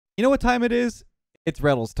You know what time it is? It's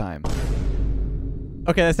Retals time.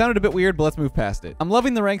 Okay, that sounded a bit weird, but let's move past it. I'm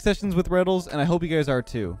loving the rank sessions with Retals, and I hope you guys are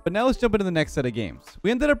too. But now let's jump into the next set of games.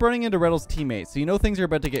 We ended up running into Retals' teammates, so you know things are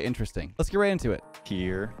about to get interesting. Let's get right into it.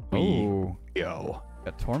 Here we go.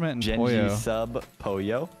 Got Torment and Genji Poyo. sub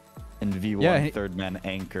Poyo, and V1 Yeah, third man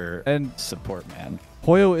anchor and support man.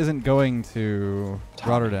 Poyo isn't going to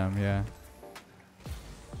Rotterdam, yeah.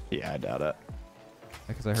 Yeah, I doubt it.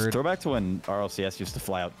 Because I heard. Throwback to when RLCS used to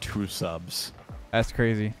fly out 2 subs. That's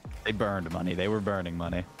crazy. They burned money. They were burning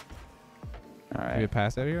money. All right. Do we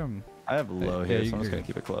pass out here? I have low Yeah, here, so I'm just going to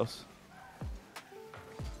keep it close.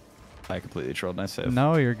 I completely trolled. Nice save.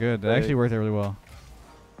 No, you're good. It actually worked out really well.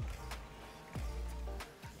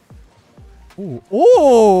 Ooh.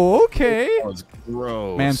 Oh, okay. That was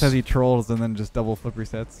gross. Man says he trolls and then just double flip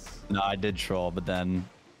resets. No, I did troll, but then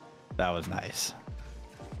that was nice.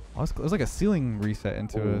 Oh, it was like a ceiling reset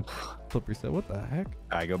into a flip reset. What the heck?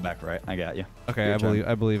 All right, go back right. I got you. Okay, I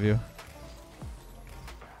believe you.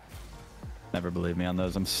 Never believe me on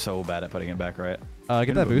those. I'm so bad at putting it back right.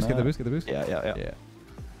 Get that boost. Get the boost. Get the boost. Yeah.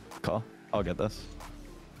 Call. I'll get this.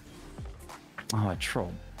 Oh, I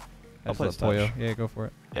trolled. I'll play Poyo. Yeah, go for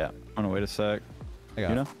it. Yeah. I'm gonna wait a sec. I got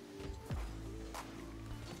you it. know?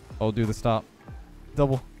 Oh, do the stop.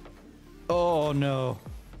 Double. Oh no.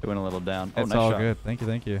 It went a little down. It's nice all shot. good.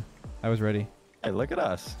 Thank you. I was ready. Hey, look at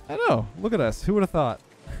us. I know. Look at us. Who would have thought?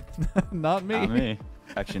 Not me. Not me.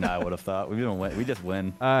 Actually, no, I would have thought. We just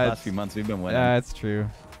win. Last few months we've been winning. Yeah, it's true.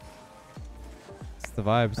 It's the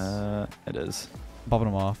vibes. It is. Popping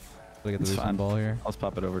them off. Look at the boost ball here. Let's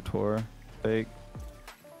pop it over Tor. Fake.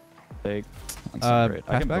 That's great.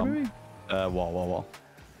 Pass back maybe? Wall.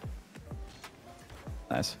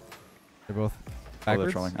 Nice. They're both Oh, backwards.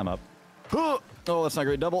 they're trolling. I'm up. Oh, that's not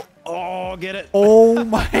great. Double. Oh, get it. Oh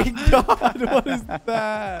my god, what is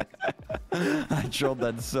that? I trolled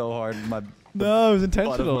that so hard. My No, it was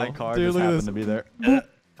intentional. My car Dude, just look at happened this. to be there.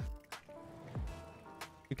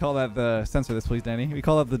 We call that the censor this, please, Danny. We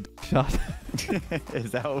call that the shot.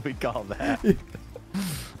 Is that what we call that?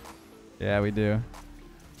 Yeah, we do.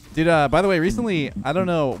 Dude, by the way, recently, I don't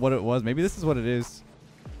know what it was. Maybe this is what it is.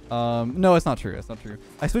 No, it's not true. It's not true.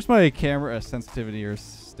 I switched my camera sensitivity or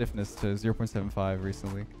stiffness to 0.75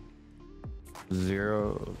 recently.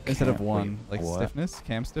 0 Instead of 1. Wait, Like what? stiffness,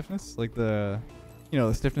 cam stiffness. Like the,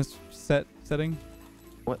 the stiffness setting.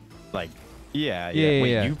 What? Like, yeah. Yeah.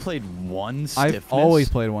 Wait, you played 1 stiffness? I've always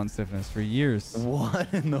played 1 stiffness for years.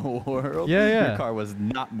 What in the world? Yeah. Your car was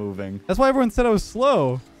not moving. That's why everyone said I was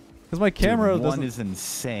slow. Because my camera Dude, 1 doesn't... is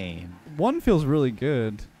insane. 1 feels really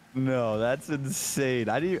good. No, that's insane.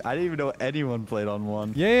 I didn't even know anyone played on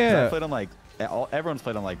 1. Yeah. I played on like everyone's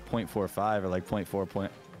played on like 0.45 or like 0.4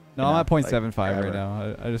 point. No, I'm at 0.75 right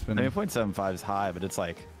now. I just been. I mean, 0.75 is high, but it's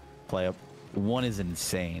like play up. 1 is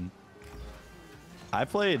insane. I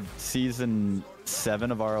played season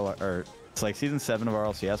 7 of season 7 of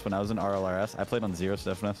RLCS when I was in RLRS. I played on 0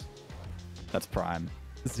 stiffness. That's prime.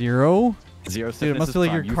 0? 0 stiffness. Dude, it must is feel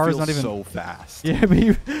like prime. your car's not even so fast. Yeah,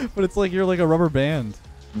 but it's like you're like a rubber band.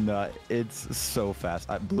 No, it's so fast.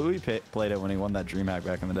 Bluey played it when he won that DreamHack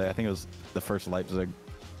back in the day. I think it was the first Leipzig.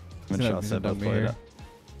 When Shaw said both played it.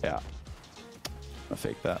 Yeah. I'll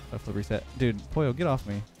fake that. A flip reset. Dude, Poyo, get off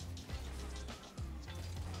me.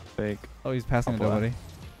 Fake. Oh, he's passing to nobody.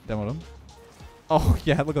 Demoed him. Oh,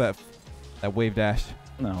 yeah, look at that. That wave dash.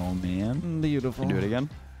 No, man. Beautiful. Can you do it again?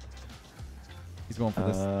 He's going for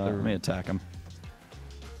this. Let me attack him.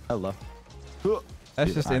 Hello.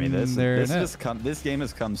 That's just in there. This game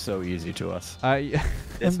has come so easy to us.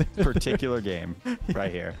 This particular game right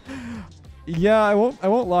here. Yeah, I won't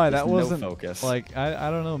lie. There's that wasn't no focus. Like I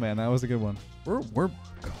don't know, man. That was a good one. We're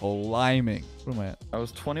climbing. What am I at? I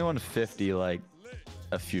was 2150 like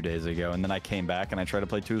a few days ago, and then I came back and I tried to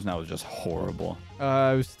play 2s, and I was just horrible.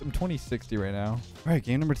 I'm 2060 right now. All right,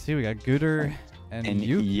 game number 2. We got Gooder and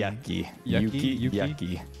Yuki.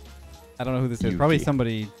 Yuki. I don't know who this is. Yuki. Probably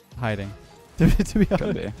somebody hiding. to be honest.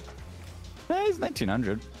 Could be. Yeah, he's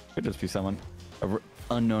 1900. Could just be someone.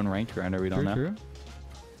 Unknown ranked grinder. We don't know. True.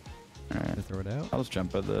 All right. Just throw it out. I'll just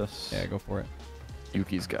jump at this. Yeah, go for it.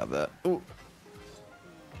 Yuki's got that. Ooh.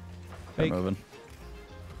 Fake. Moving.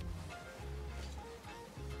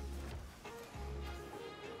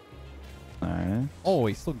 All right. Oh,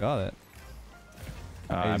 he still got it.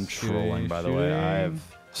 I'm He's trolling, by the way. shooting.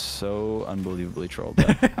 I've so unbelievably trolled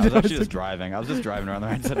that. I was actually just driving. I was just driving around the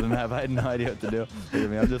right side of the map. I had no idea what to do. Look at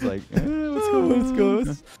me. I'm just like, let's go. Let's go.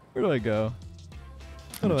 Where do I go?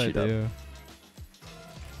 What do I Cheat up. do?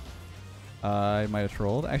 I might have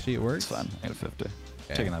trolled. Actually, it works. It's fine. I got a 50. Okay.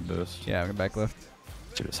 Taking that boost. Yeah, I'm gonna back left.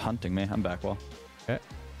 Dude is hunting me. I'm back wall. Okay.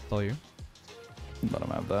 It's all you. Let him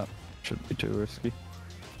have that. Shouldn't be too risky.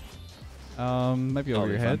 Might be over Oh, your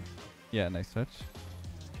you're head. fine. Yeah, nice touch.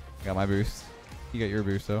 I got my boost. You got your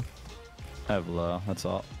boost, though. I have low. That's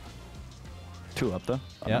all. 2 up though.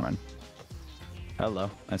 Oh, Yeah. never mind.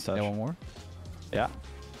 Hello. Nice touch. Yeah, one more. Yeah.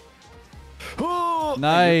 Oh,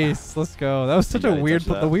 Nice. Let's go. That was such a gotta weird,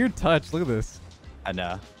 touch that. the weird touch. Look at this. I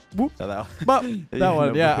know. Whoop. So that, But that one,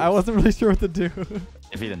 no yeah, I boost. wasn't really sure what to do.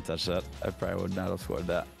 If he didn't touch that, I probably would not have scored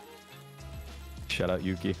that. Shout out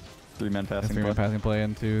Yuki. 3-man passing Three-man play. passing play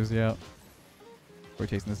and 2s, yeah. We're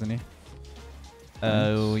chasing this, isn't he?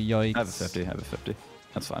 Oh, yikes. I have a 50. I have a 50.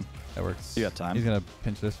 That's fine. That works. You got time. He's gonna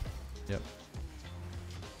pinch this. Yep.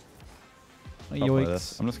 Oh, I'll play yikes.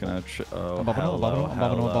 this. I'm just gonna. Oh, I'm bumping him, I'm bumping him, I'm bumping him, I'm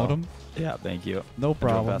hello. bumping him. Yeah, thank you. No I drove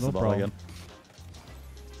problem, past no the ball problem. again.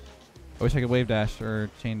 I wish I could wave dash or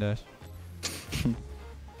chain dash.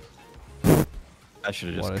 I should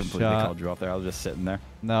have just What a completely shot. called you off there. I was just sitting there.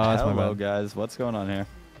 No, that's my Hello, bad. guys. What's going on here?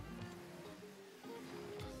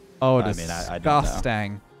 Oh, I mean, I don't know.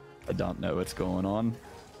 disgusting. I don't know what's going on.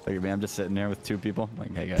 Look at me. I'm just sitting there with 2 people. I'm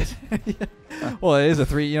like, hey, guys. Yeah. Well, it is a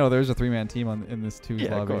 3. You know, there's a 3-man team in this 2 Yeah,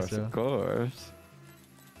 of lobby. course, So. of course.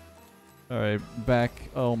 All right, back.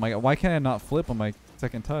 Oh my god, why can't I not flip on my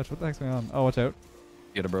second touch? What the heck's going on? Oh, watch out.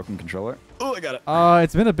 You get a broken controller? Oh, I got it.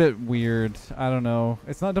 It's been a bit weird. I don't know.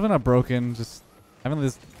 It's not definitely not broken. Just having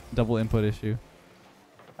this double input issue.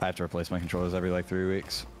 I have to replace my controllers every like 3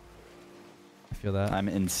 weeks. I feel that. I'm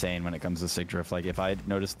insane when it comes to stick drift. Like if I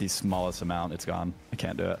notice the smallest amount, it's gone. I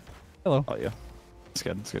can't do it. Hello. Oh yeah, it's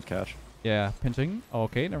good. It's good cash. Yeah, pinching. Oh,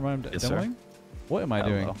 okay, never mind. Yes, sir. Demoing. What am I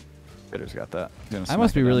doing? Hello. Bitter's got that. He's gonna I smack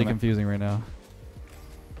must be it down really there. confusing right now.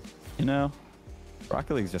 You know,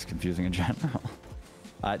 Rocket League's just confusing in general.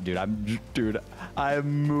 Dude,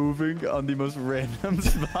 I'm moving on the most random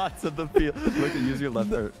spots of the field. Look, use your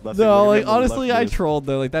left. Or left stick. No, Look like at the honestly, left I boost. trolled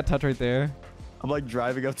though. Like that touch right there. I'm like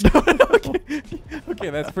driving up to. Okay,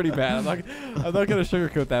 that's pretty bad. I'm not gonna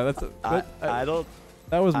sugarcoat that. I don't.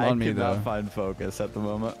 That was I on me cannot though. find focus at the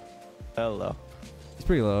moment. Hello. He's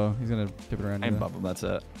pretty low. He's gonna tip it around. I'm you. bumping. That's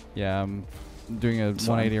it. Yeah, I'm doing a It's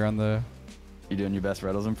fine. 180 around the. You doing your best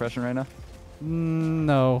Retals impression right now?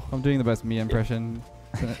 No, I'm doing the best me impression.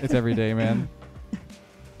 It's every day, man.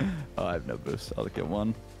 Oh, I have no boost. I'll get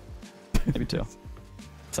 1, maybe 2.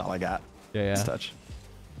 That's all I got. Yeah, Let's yeah. touch.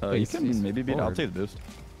 Oh, You he's can maybe beat. I'll forward. take the boost.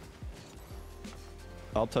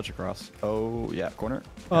 I'll touch across. Oh yeah, corner.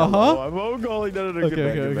 Uh-huh. Hello, I'm goalie. No,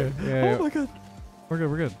 Okay, okay. Yeah, yeah. Oh my god. We're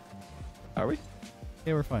good. We're good. Are we?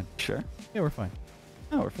 Yeah, we're fine. Sure. Yeah, we're fine.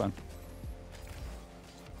 No, we're fine.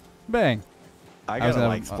 Bang. I was gotta gonna-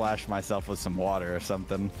 like splash myself with some water or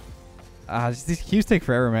something. These cues take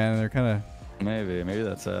forever, man. They're kind of Maybe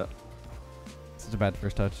that's it. such a bad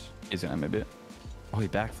first touch. He's gonna maybe. Oh, he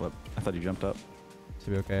backflipped. I thought he jumped up.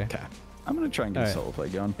 Should be okay. Okay. I'm gonna try and get a Alright. solo play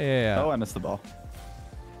going. Yeah, yeah, yeah. Oh, I missed the ball.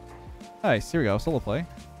 Nice. Here we go. Solo play.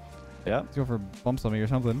 Yeah. Let's go for bumps on me or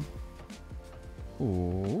something.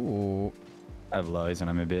 Ooh. I have low. He's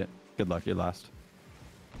gonna maybe it. Good luck. You're last.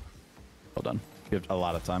 Well done. You have a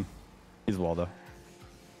lot of time. He's wall though.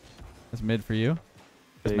 That's mid for you.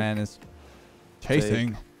 This Take. man is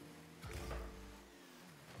chasing.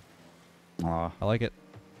 Aw. I like it.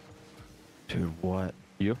 Dude, what?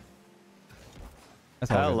 You?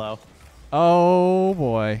 That's all good. Hello. Oh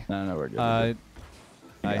boy. No, we're good. We're good.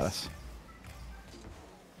 You got Nice. us.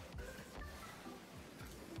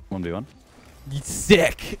 1v1.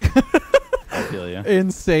 Sick. I feel you.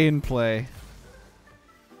 Insane play.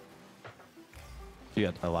 You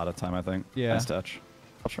got a lot of time, I think. Yeah. Nice touch.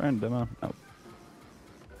 I'll try and demo. Oh.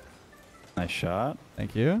 Nice shot.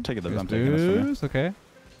 Thank you. Take it, Here's I'm taking this from you. boost, okay.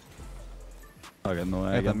 I'll get in the way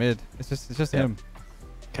I got the again. mid. It's just Yeah. him.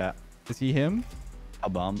 Cat. Is he him? I'll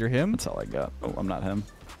bomb. You're him? That's all I got. Oh, I'm not him.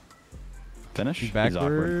 Finish? He's awkward.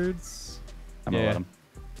 backwards. I'm gonna Yeah. let him.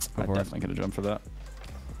 Go I for it. definitely could have jumped for that.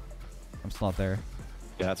 I'm still not there.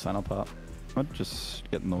 Yeah, that's fine. I'll pop. I'll just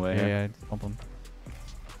get in the way Yeah, here. yeah, just bump him.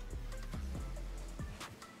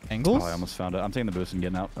 Angles? Oh, I almost found it. I'm taking the boost and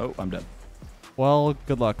getting out. Oh, I'm dead. Well,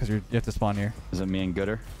 good luck, because you have to spawn here. Is it me and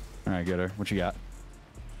Gooder? All right, Gooder. What you got?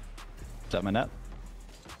 Is that my net?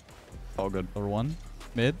 All good. Over one.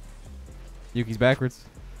 Mid. Yuki's backwards.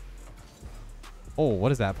 Oh,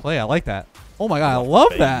 what is that play? I like that. Oh my god, I love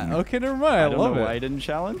that. Bang. Okay, never mind. I I don't love know why I it. didn't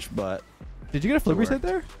challenge, but Did you get a flip It reset worked.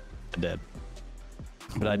 there? I did.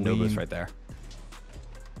 But I had no boost Clean. right there.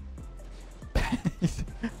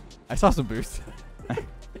 I saw some boost.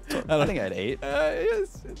 I think I had 8.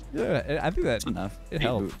 Yes. Yeah, I think that That's enough. it 8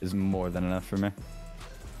 helped. boot is more than enough for me.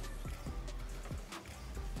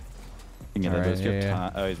 You can get that Alright, boost. You have yeah,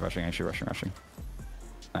 time. Oh, he's rushing. Actually, rushing.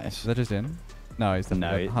 Nice. Is that just in? No, he's No,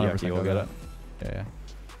 definitely you 100% have to go go get get it. Yeah.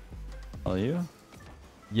 All you?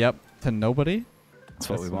 Yep. To nobody? That's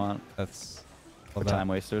what we want. That's... We're time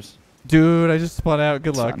wasters. Dude, I just spun out. Good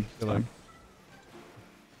It's luck. fine. Good luck.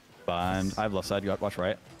 Fine. I have left side. You got watch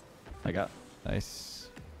right. I got. Nice.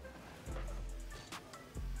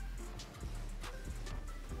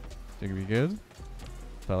 Think it'd be good.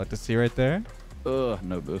 That's what I like to see right there. Ugh,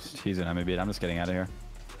 no boost. He's an enemy beat. I'm just getting out of here.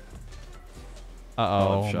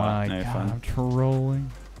 Uh-oh, shot. my No, you're God. fine. I'm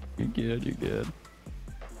trolling. You're good. You're good.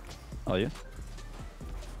 All you?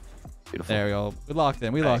 Beautiful. There we go. We locked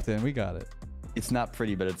in. We Hey. locked in. We got it. It's not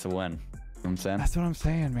pretty, but it's a win. You know what I'm saying? That's what I'm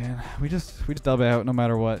saying, man. We just dub out no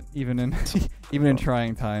matter what, even in even in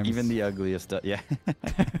trying times. Even the ugliest. Yeah.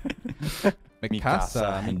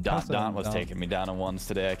 Mikasa. And Dant was taking me down in ones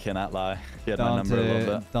today. I cannot lie. He had my number a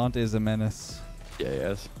little bit. Dant is a menace. Yeah, he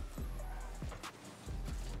is.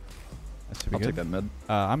 That should be I'll good. take that mid.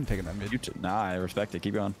 I'm taking that mid. Nah, I respect it.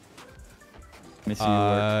 Keep going. Let me see you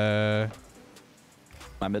work.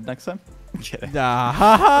 My mid next time? I'm kidding.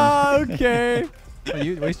 Okay. Oh,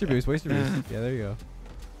 you waste your boost. Waste your boost. Yeah, there you go.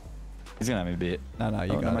 He's gonna have me beat. No,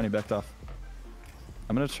 you got no it. money backed off.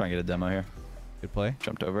 I'm gonna try and get a demo here. Good play.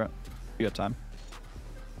 Jumped over it. You got time?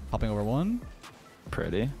 Hopping over one.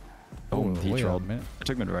 Pretty. Oh, he wait a trolled. minute. I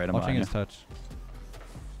took me to right. I'm Watching behind his you. touch.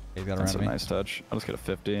 He's got That's around a me. nice touch. I'll just get a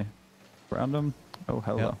 50. Around him. Oh,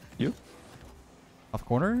 hello. Yep. You? Off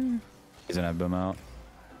corner. He's gonna have boom out.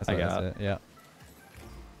 I got it. Yeah.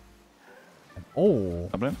 Oh.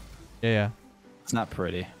 Up him? Yeah. It's not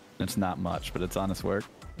pretty. It's not much, but it's honest work.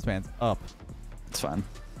 This man's up. It's fine.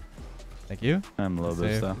 Thank you. I'm a low boost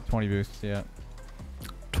Save. though. 20 boosts. Yeah.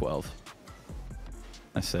 12.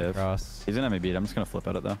 I save. Cross. He's gonna have me beat. I'm just gonna flip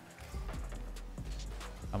at it though.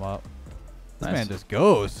 I'm up. This Nice. man just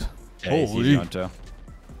goes. Yeah, he's Holy. going to.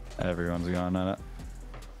 Everyone's going at it.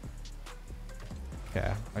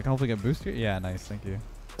 Okay. I can hopefully get boost here. Yeah, nice. Thank you.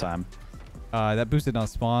 Time. That boost did not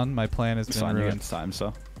spawn. My plan has It's been fine. You ruined. get time, so.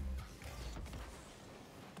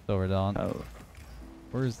 It's over, Don. Oh,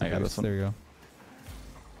 Where's the I got boost? this one. There you go.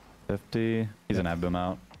 50. He's an ab boom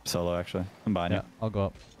out. Solo, actually. I'm buying Yeah, you. I'll go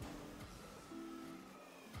up.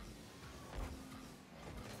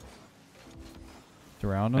 It's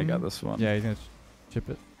around him. I got this one. Yeah, he's gonna chip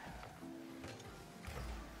it.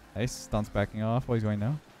 Nice. Stunt's backing off. Oh, he's going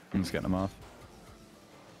now. I'm just getting him off.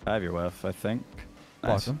 I have your wef, I think.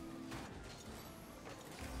 Block Nice. him.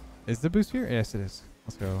 Is the boost here? Yes, it is.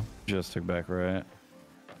 Let's go. Just took back right.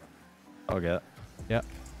 I'll get. Yep.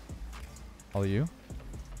 All you.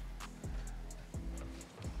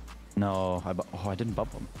 No, I didn't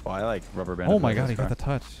bump him. Oh, I like rubber banded. Oh my god, he got the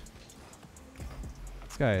touch.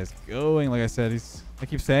 This guy is going. Like I said, I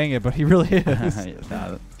keep saying it, but he really is.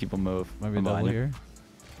 Nah, people move. Might be a I'm double behind you. here.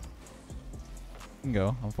 You can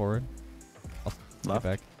go. I'm forward. I'll get Left.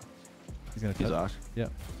 back. He's gonna He's touch. off.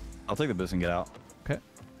 Yep. I'll take the boost and get out. Okay.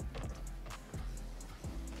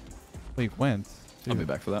 Well, you went. I'll be Shoot.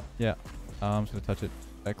 back for that. Yeah. I'm just gonna touch it.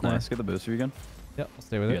 Back corner. Nice. Get the boost if you can. Yep. I'll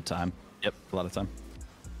stay with You it. got time. Yep, a lot of time.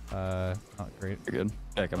 Not great. You're good.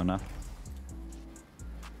 Yeah, coming now.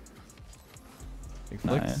 Big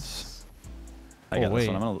flicks. Nice. I Oh, got this wait.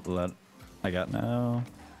 one. I'm gonna let. I got now.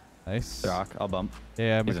 Nice. Rock. I'll bump.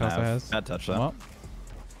 Yeah, He's an Mikasa F. has. Bad touch Come though. up.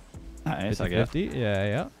 Nice. I 50, get. 50.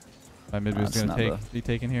 Yeah. My mid boost That's gonna not be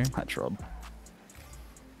taken here. I trolled.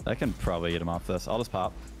 I can probably get him off this. I'll just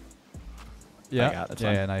pop. Yeah. got it, it's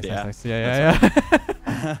Yeah. fine. Yeah. Nice. Yeah,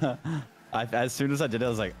 Nice. Yeah. As soon as I did it, I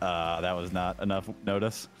was like, that was not enough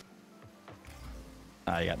notice.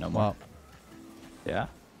 I got no more. Wow. Yeah.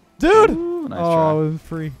 Dude. Ooh, nice Oh, try. it was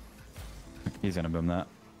free. He's gonna boom that.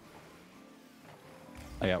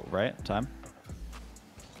 I got right time.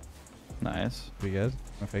 Nice. Pretty good. I'm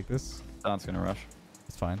gonna fake this. Don's gonna rush.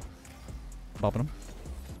 It's fine. Popping him.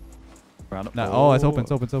 Round up. No. Oh, it's open.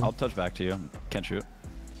 It's open. It's open. I'll touch back to you. Can't shoot.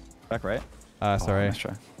 Back right. Sorry. Oh, nice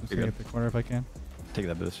try. I'm just You're gonna good. get the corner if I can. Take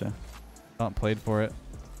that boost, yeah. Not played for it.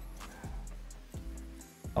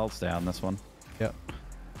 I'll stay on this one. Yep.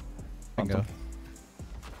 Bumped Bingo. him.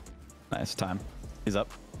 Nice time. He's up.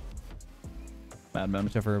 Madman.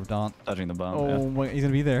 Whichever Dant. Touching the bump. Oh Yeah. my! He's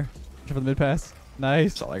gonna be there. Whichever the mid pass.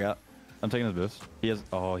 Nice. That's all I got. I'm taking his boost. He has.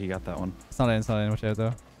 Oh, he got that one. It's not in. It's not in. Which I have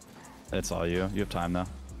though. It's all you. You have time though.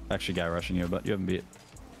 Actually, guy rushing you, but you haven't beat.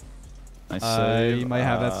 Nice You save. might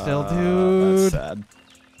have that still, dude. That's sad.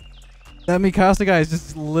 That Mikasa guy is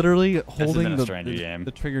just literally been holding a the stranger game.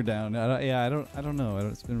 trigger down. I don't know.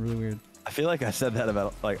 It's been really weird. I feel like I said that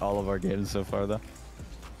about like all of our games so far though.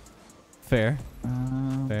 Fair.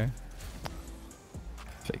 Fair.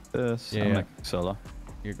 Fake this. Yeah, I'm yeah. like solo.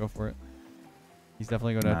 Here, go for it. He's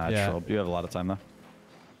definitely going to. Nah, Yeah. troll. You have a lot of time though.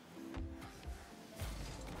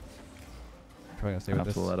 probably gonna stay I with have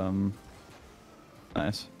this. to let him.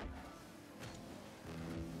 Nice.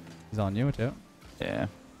 He's on you. Watch out. Yeah.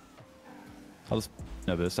 I'll just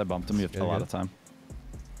no boost. I bumped him. You have a lot of time.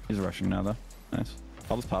 He's rushing now though. Nice.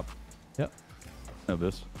 I'll just pop. Yep. No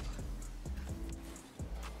boost.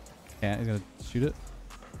 Can't. He's gonna shoot it.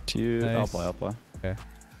 I'll Nice. play. I'll play. Okay.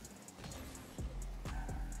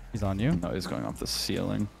 He's on you. No, he's going off the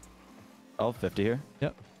ceiling. I'll 50 here.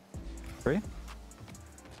 Yep. 3.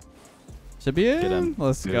 Should be in. Get him.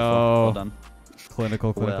 Let's Beautiful. go. Well done.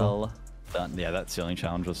 Clinical. Well done. Yeah, that ceiling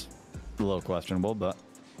challenge was a little questionable, but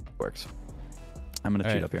works. I'm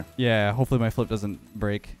gonna cheat up here. Yeah. Hopefully my flip doesn't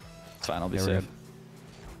break. It's fine. I'll be Yeah, safe.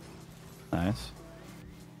 Nice.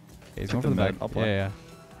 Okay, he's Took going for the the back. mid. I'll play. Yeah.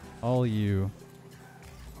 All you.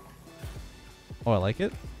 Oh, I like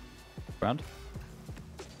it. Round.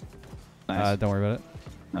 Nice. Don't worry about it.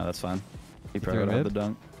 No, that's fine. He probably Doing would have mid? the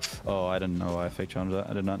dunk. Oh, I didn't know why I fake challenged that.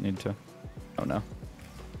 I did not need to. Oh no.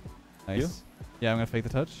 Nice. You? Yeah, I'm gonna fake the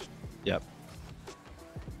touch. Yep.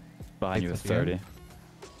 Behind Fake you with touch again. 30.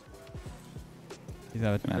 He's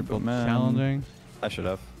got a Man, triple man. challenging. I should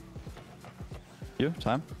have. You?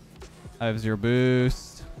 Time? I have 0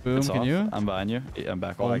 boost. Boom. It's Can off. you? I'm behind you. I'm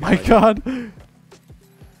back. Oh I my can. god.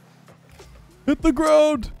 Hit the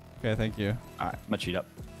ground. Okay, thank you. Alright, I'm gonna cheat up.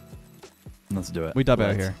 Let's do it. We dub out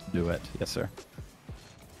Let's here. Do it. Yes, sir.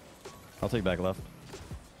 I'll take back left.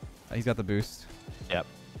 He's got the boost. Yep.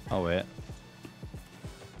 I'll wait.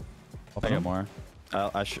 I'll I put got him. more.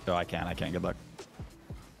 Oh, I can't. I can't. Good luck.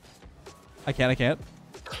 I can't.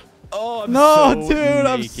 Oh, I'm No, so dude,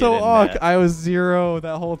 I'm naked so in awk. that. I was 0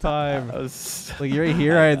 that whole time. I was Like right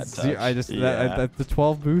here, I had that zero. I touch. just Yeah. that the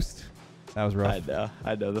 12 boost. That was rough.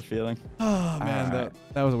 I know the feeling. Oh man, Alright.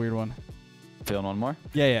 that was a weird one. Feeling one more?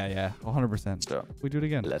 Yeah. 100%. So We do it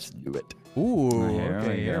again. let's do it. Ooh, Here okay,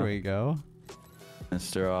 we here go. we go.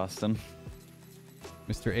 Mr. Austin.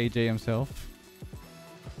 Mr. AJ himself.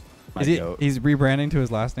 My Is he? goat. He's rebranding to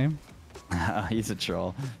his last name. He's a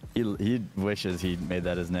troll. He wishes he made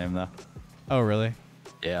that his name though. Oh really?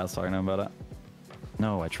 Yeah, I was talking to him about it.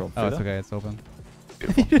 No, I trolled. Oh, through it's that. okay. It's open.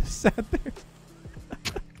 He just sat there.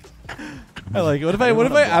 I like it. What if I didn't wanna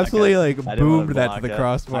block absolutely it. like I didn't wanna boomed that to block the it.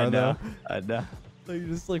 crossbar I know. though? I know. Like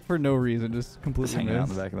just like for no reason, just Just completely hanging out in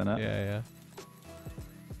missed. the back of the net. Yeah.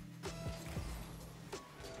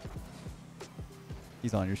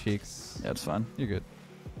 He's on your cheeks. Yeah, it's fine. You're good.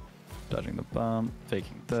 Dodging the bump,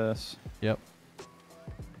 faking this. Yep.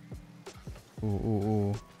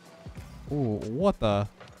 Ooh. What the?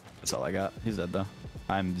 That's all I got. He's dead though.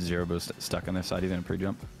 I'm 0 boost stuck on this side. He's gonna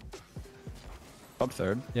pre-jump. Up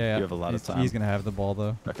third. Yeah. You have a lot of time. He's gonna have the ball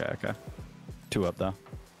though. Okay. 2 up though.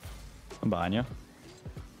 I'm behind you.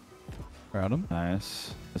 Around him.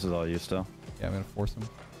 Nice. This is all you still. Yeah, I'm gonna force him.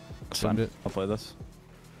 It's Boomed fine. it. I'll play this.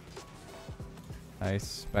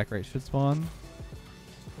 Nice. Back right should spawn.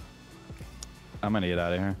 I'm gonna get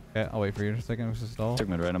out of here. Okay, I'll wait for you in a second. Let's just stall. Took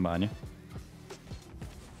mid right. I'm behind you.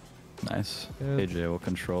 Nice. Good. AJ will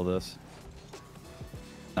control this.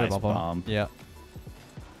 Good Nice bump. bomb. Yeah.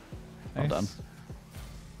 Well done.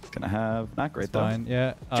 Gonna have not great It's though. fine.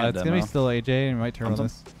 Yeah. Can't It's gonna be demo. still AJ, and we might turn on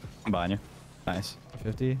Thompson. this. I'm behind you. Nice.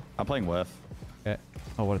 50. I'm playing with. Okay.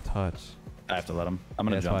 Oh, what a touch. I have to let him. I'm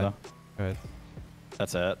gonna Yeah, jump it's though. Go ahead.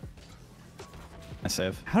 That's it. I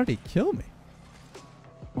save. How did he kill me?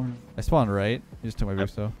 I spawned right. He just took my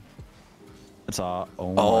boost though. It's all.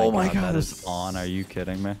 Oh my God, That is this- on. Are you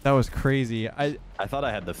kidding me? That was crazy. I thought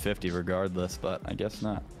I had the 50 regardless, but I guess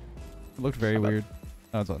not. It looked very How about-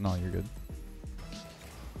 weird. No, you're good.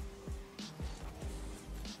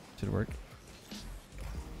 Should work.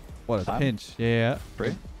 What a Time? pinch. Yeah.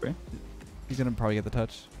 Free? He's gonna probably get the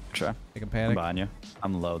touch. Sure. Make him I'm panic. behind you.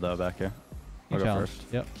 I'm low though back here. He I'll go challenged.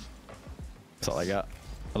 first. Yep. That's all I got.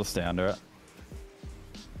 I'll stay under it.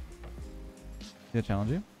 He'll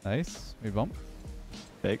challenge you. Nice. We bump.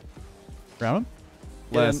 Fake. Round him.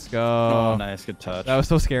 Get Let's in. go. Oh, nice. Good touch. That was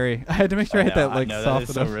so scary. I had to make sure I hit that like I know, soft that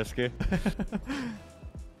is enough. so risky.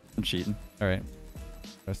 I'm cheating. All right.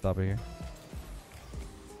 Gotta stop it here.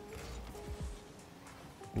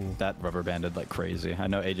 Ooh. That rubber banded like crazy. I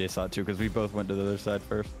know AJ saw it too because we both went to the other side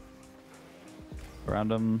first.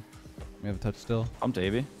 Around him. We have a touch still. I'm to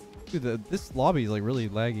AB. Dude, this lobby is like really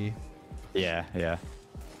laggy. Yeah.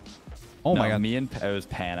 Oh No, my god. Me and it was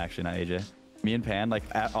Pan actually, not AJ. Me and Pan, like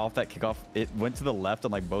off that kickoff, it went to the left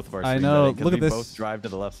on like both of our I screens. know, think, 'cause look at we this. both drive to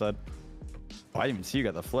the left side. Oh, I didn't even see you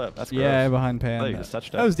got the flip. That's gross. Yeah, behind I Pan. thought you just touched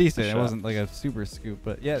it. That was decent. Nice It shot. wasn't like a super scoop,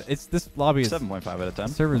 but yeah, it's this lobby is 7.5 out of 10.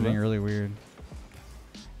 the server's Mhm. being really weird.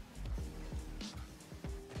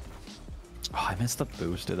 Oh, I missed the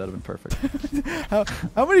boost, dude. That'd have been perfect.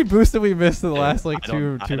 How many boosts did we miss in the last like I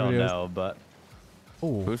two don't videos? know, but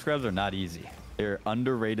Oh. Boost grabs are not easy. They're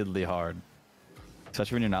underratedly hard.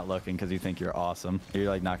 Especially when you're not looking because you think you're awesome. You're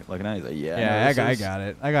like not looking at it. He's like, yeah. Yeah, I got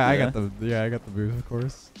it. I got the boost, of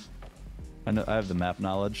course. I know. I have the map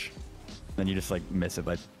knowledge. Then you just like miss it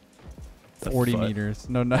by 40 meters.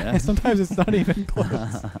 No, yeah. Sometimes it's not even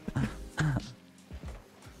close.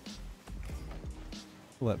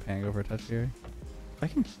 Let Pan go for a touch here. I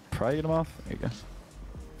can probably get him off. There you go.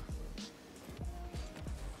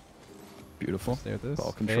 Beautiful. Stay with this.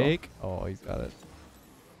 Ball control. Fake. Oh, he's got it.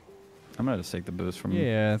 I'm gonna just take the boost from you.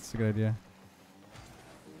 Yeah, that's a good idea.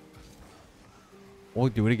 We'll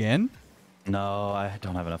do it again. No, I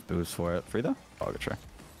don't have enough boost for it. Free though? Oh, sure.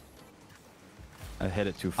 I hit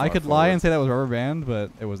it too far. I could lie and say that was rubber band,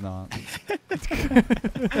 but it was not. I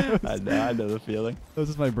know the feeling. It was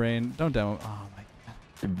just my brain. Don't demo. Oh my god.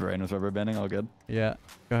 Your brain was rubber banding. All good. Yeah.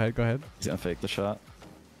 Go ahead. Go ahead. He's gonna fake the shot.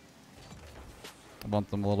 I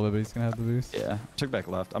bumped him a little bit, but he's gonna have the boost. Yeah. Took back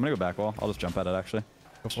left. I'm gonna go back wall. I'll just jump at it actually.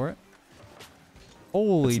 Go for it.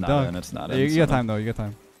 Holy dunk. It's not in. in. You got time though. You got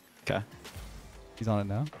time. Okay. He's on it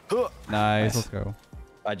now. Nice. Let's go.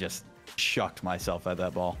 I just shucked myself at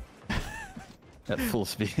that ball. At full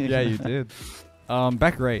speed. Yeah, you did.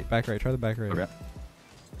 Back right. Back right. Try the back right. Okay.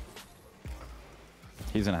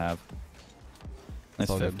 He's gonna have. Nice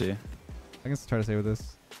 50. Good. I can try to stay with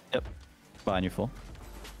this. Yep. Behind you full.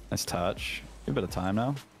 Nice touch. You have a bit of time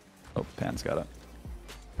now. Oh, Pan's got it.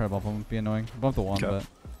 Try to bump him. Be annoying. Bump the one, but.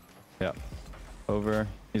 Yeah. Over.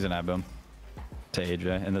 He's an ab boom. To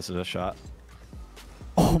AJ, and this is a shot.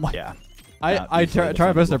 Oh my. Yeah. I try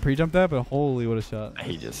my best to pre-jump that, but holy, what a shot.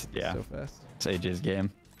 He just, yeah. So fast. It's AJ's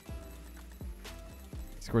game.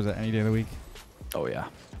 He scores that any day of the week. Oh, yeah.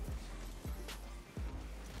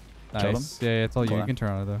 Nice. Yeah, it's all you. You can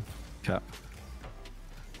turn on it, though. Okay.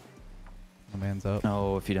 My man's up.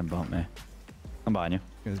 No, if he didn't bump me. I'm behind you.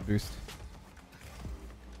 Get his boost.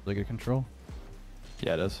 Really good control.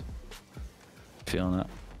 Yeah, it is. Feeling it.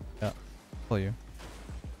 Yeah. Pull you.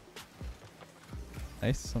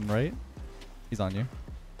 Nice. I'm right. He's on you.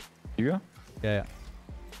 You go? Yeah, yeah.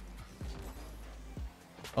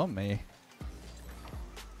 Oh, me.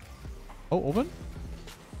 Oh, open?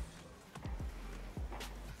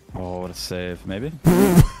 Oh, what a save. Maybe?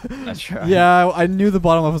 That's true. Yeah, I knew the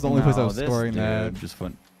bottom left was the only place I was scoring that. Just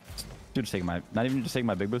went. Dude, just taking my. Not even just taking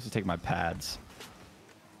my big boost, just taking my pads.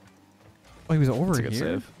 Oh, he was over That's a here? good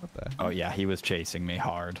save. What the? Oh, yeah, he was chasing me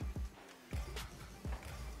hard.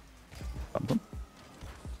 Bump him.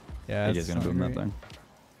 Yeah, He is going to boom that thing.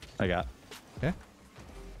 I got. Okay.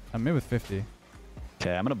 I'm mid with 50.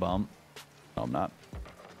 Okay, I'm going to bump. No, I'm not.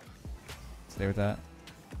 Stay with that.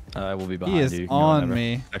 I will be behind you. you. He is on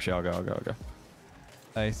me. Actually, I'll go.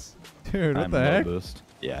 Nice. Dude, what I'm the heck? Boost.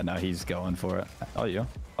 Yeah, no, he's going for it. Oh, you.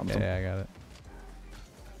 Yeah, I got it.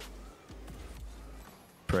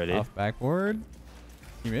 Pretty. Off backboard.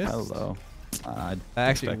 You missed. Hello. I that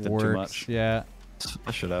actually expected works. too much. Yeah.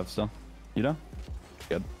 I should have still. You know?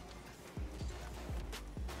 Good.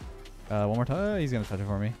 One more time. He's going to touch it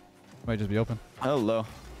for me. Might just be open. Hello.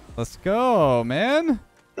 Let's go, man.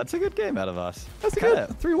 That's a good game out of us. That's a good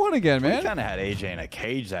 3-1 again, man. We kind of had AJ in a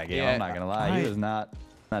cage that game. Yeah, I'm not going to lie. He was not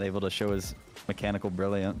able to show his mechanical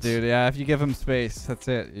brilliance. Dude, yeah, if you give him space, that's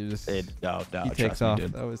it. You just no, he takes off.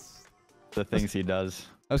 Dude. That was the things he does.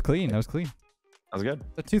 That was clean. That was clean. That was good.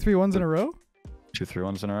 The 2-3-1s in a row? 2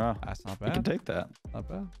 3-1s in a row. That's not bad. You can take that. Not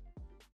bad.